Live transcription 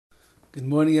Good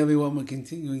morning, everyone. We're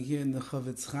continuing here in the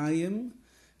CHOFETZ CHAIM.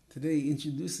 Today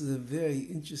introduces a very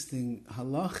interesting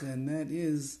halacha, and that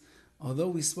is, although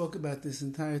we spoke about this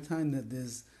entire time, that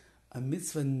there's a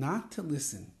mitzvah not to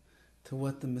listen to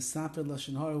what the mesaper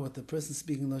Lashon HaRa, what the person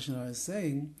speaking Lashon HaRa is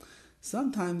saying,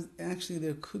 sometimes actually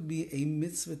there could be a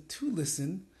mitzvah to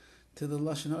listen to the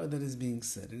Lashon HaRa that is being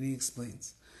said. And he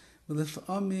explains,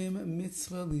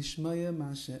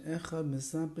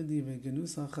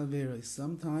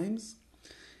 sometimes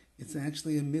it's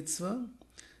actually a mitzvah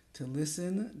to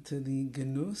listen to the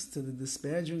genus, to the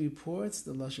disparaging reports,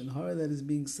 the Lashon HaRa that is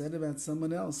being said about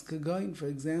someone else. Kagain, for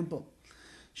example,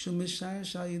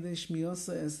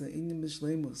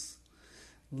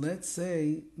 let's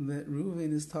say that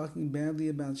Reuven is talking badly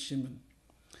about Shimon,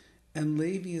 and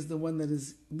Levi is the one that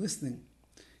is listening.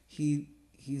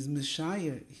 He's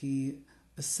Messiah. He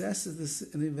assesses this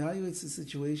and evaluates the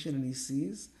situation, and he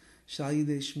sees by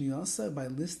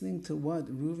listening to what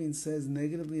Reuven says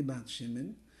negatively about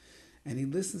Shimon, and he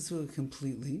listens to it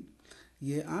completely.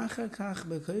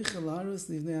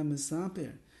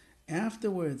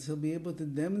 Afterwards, he'll be able to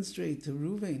demonstrate to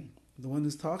Reuven, the one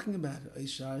who's talking about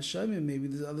it, maybe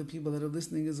there's other people that are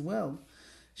listening as well,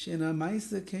 the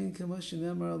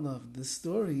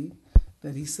story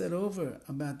that he said over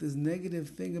about this negative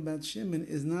thing about Shimon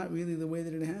is not really the way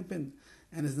that it happened,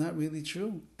 and is not really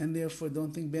true, and therefore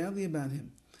don't think badly about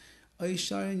him. Or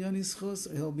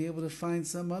he'll be able to find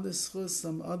some other schus,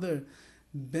 some other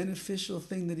beneficial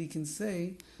thing that he can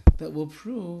say that will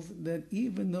prove that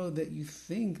even though that you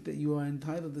think that you are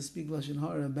entitled to speak Lashon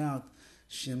HaRa about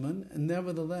Shimon, and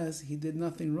nevertheless he did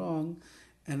nothing wrong,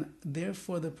 and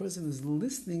therefore the person is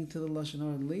listening to the Lashon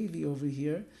HaRa Levi over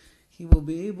here, he will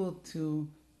be able to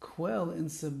quell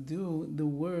and subdue the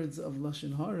words of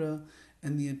Lashon HaRa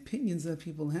and the opinions that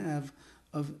people have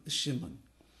of Shimon.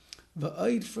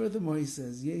 Furthermore, he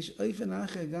says, there's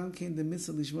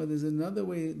another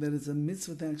way that it's a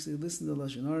mitzvah to actually listen to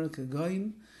Lashon HaRa,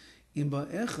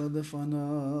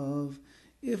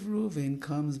 if Reuven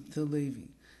comes to Levi,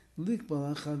 and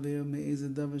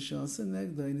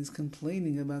he's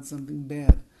complaining about something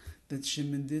bad that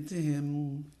Shimon did to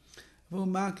him,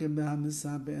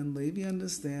 and Levi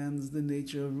understands the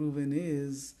nature of Reuven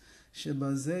is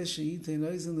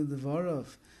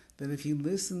that if he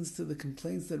listens to the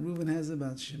complaints that Reuven has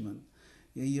about Shimon,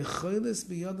 he'll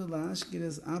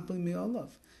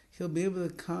be able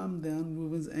to calm down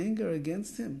Reuven's anger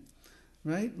against him.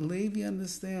 Right? Levi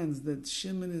understands that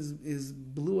Shimon is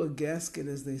blew a gasket,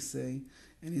 as they say,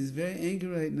 and he's very angry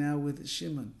right now with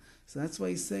Shimon. So that's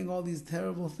why he's saying all these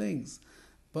terrible things.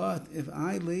 But if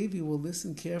I, Levi, will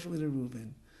listen carefully to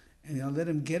Reuven, and I'll let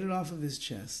him get it off of his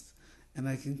chest, and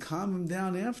I can calm him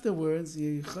down afterwards,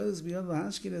 he can calm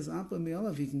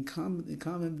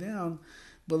him down,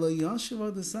 Reuven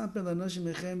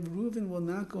will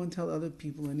not go and tell other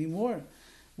people anymore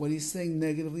what he's saying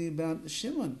negatively about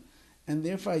Shimon. And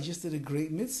therefore I just did a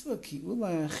great mitzvah. Maybe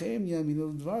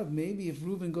if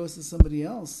Reuven goes to somebody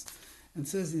else and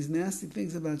says these nasty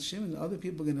things about Shimon, other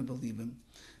people are going to believe him.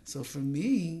 So for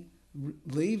me,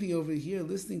 Levi over here,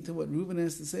 listening to what Reuven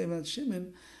has to say about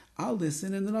Shimon, I'll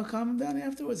listen and then I'll calm him down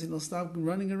afterwards, and he'll stop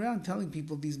running around telling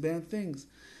people these bad things.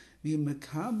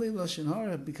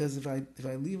 Because if I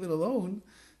leave it alone,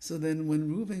 so then when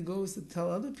Reuven goes to tell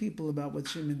other people about what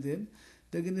Shimon did,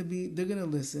 they're going to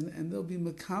listen, and they'll be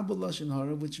makabel Lashon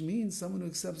HaRa, which means someone who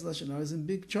accepts Lashon HaRa is in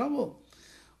big trouble.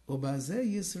 And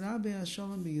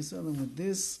with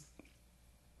this,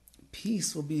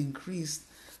 peace will be increased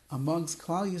amongst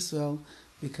Klal Yisrael,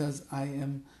 because I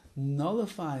am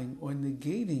nullifying or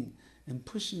negating and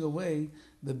pushing away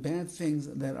the bad things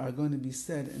that are going to be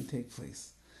said and take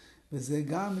place.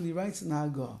 And he writes in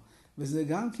Hagah, this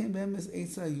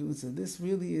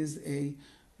really is a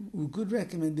good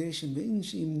recommendation.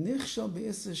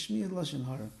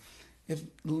 If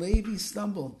Levi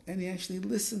stumbled and he actually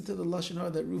listened to the Lashon HaRa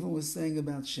that Reuven was saying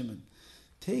about Shimon,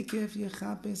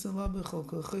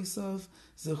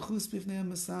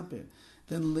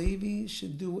 then Levi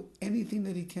should do anything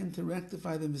that he can to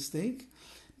rectify the mistake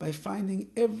by finding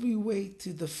every way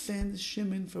to defend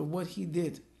Shimon for what he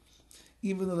did.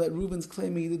 Even though that Reuven's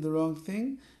claiming he did the wrong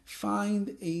thing,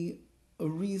 find a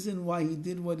reason why he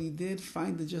did what he did,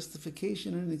 find a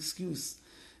justification and an excuse.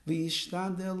 And he should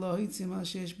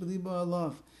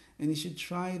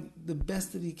try the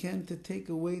best that he can to take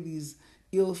away these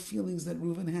ill feelings that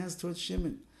Reuven has towards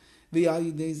Shimon. And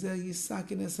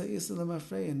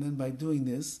then by doing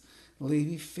this,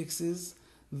 Levi fixes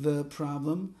the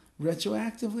problem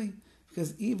retroactively.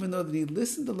 Because even though that he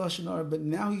listened to Lashon HaRa, but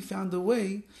now he found a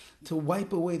way to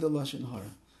wipe away the Lashon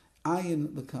HaRa.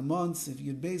 Ayin l'kamon, Sif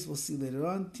Yud Beis, we'll see later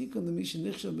on. Tikun l'mishin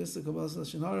nichshav b'sa kabbalas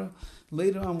Lashon HaRa.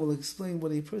 Later on, we'll explain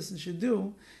what a person should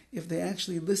do if they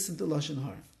actually listen to Lashon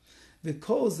HaRa.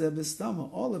 V'kol zeh b'stama.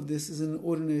 All of this is in an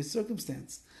ordinary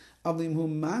circumstance. However,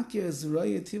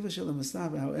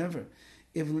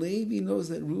 if Levi knows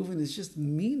that Reuven is just a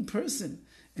mean person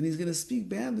and he's going to speak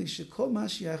badly,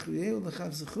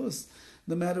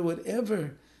 no matter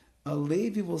whatever a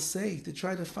Levi will say to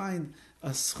try to find a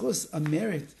schus, a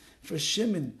merit for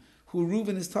Shimon, who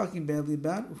Reuven is talking badly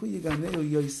about, then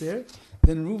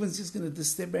Reuven's just going to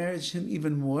disparage him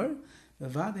even more.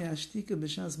 Really,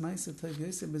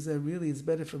 it's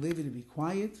better for Levi to be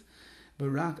quiet.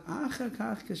 Only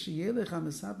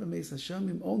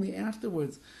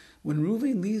afterwards, when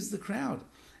Reuven leaves the crowd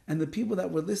and the people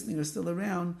that were listening are still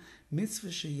around, you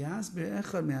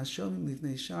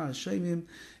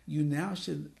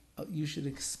should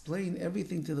explain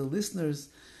everything to the listeners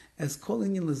as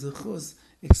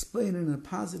explain in a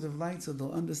positive light so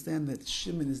they'll understand that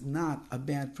Shimon is not a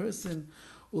bad person.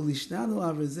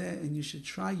 And you should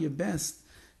try your best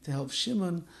to help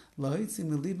Shimon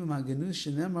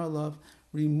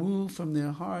remove from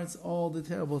their hearts all the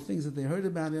terrible things that they heard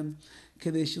about him,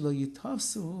 in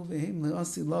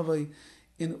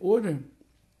order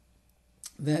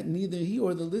that neither he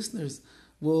or the listeners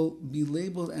will be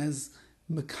labeled as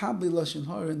Makabli Lashon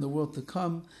HaRa in the world to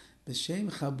come, that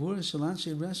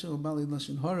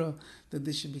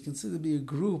they should be considered to be a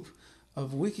group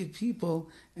of wicked people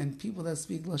and people that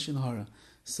speak Lashon HaRa.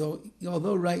 So,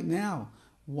 although right now,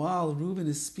 while Reuven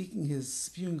is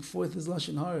spewing forth his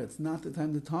Lashon HaRa, it's not the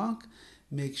time to talk,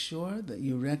 make sure that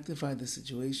you rectify the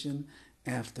situation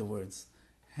afterwards.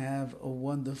 Have a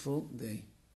wonderful day.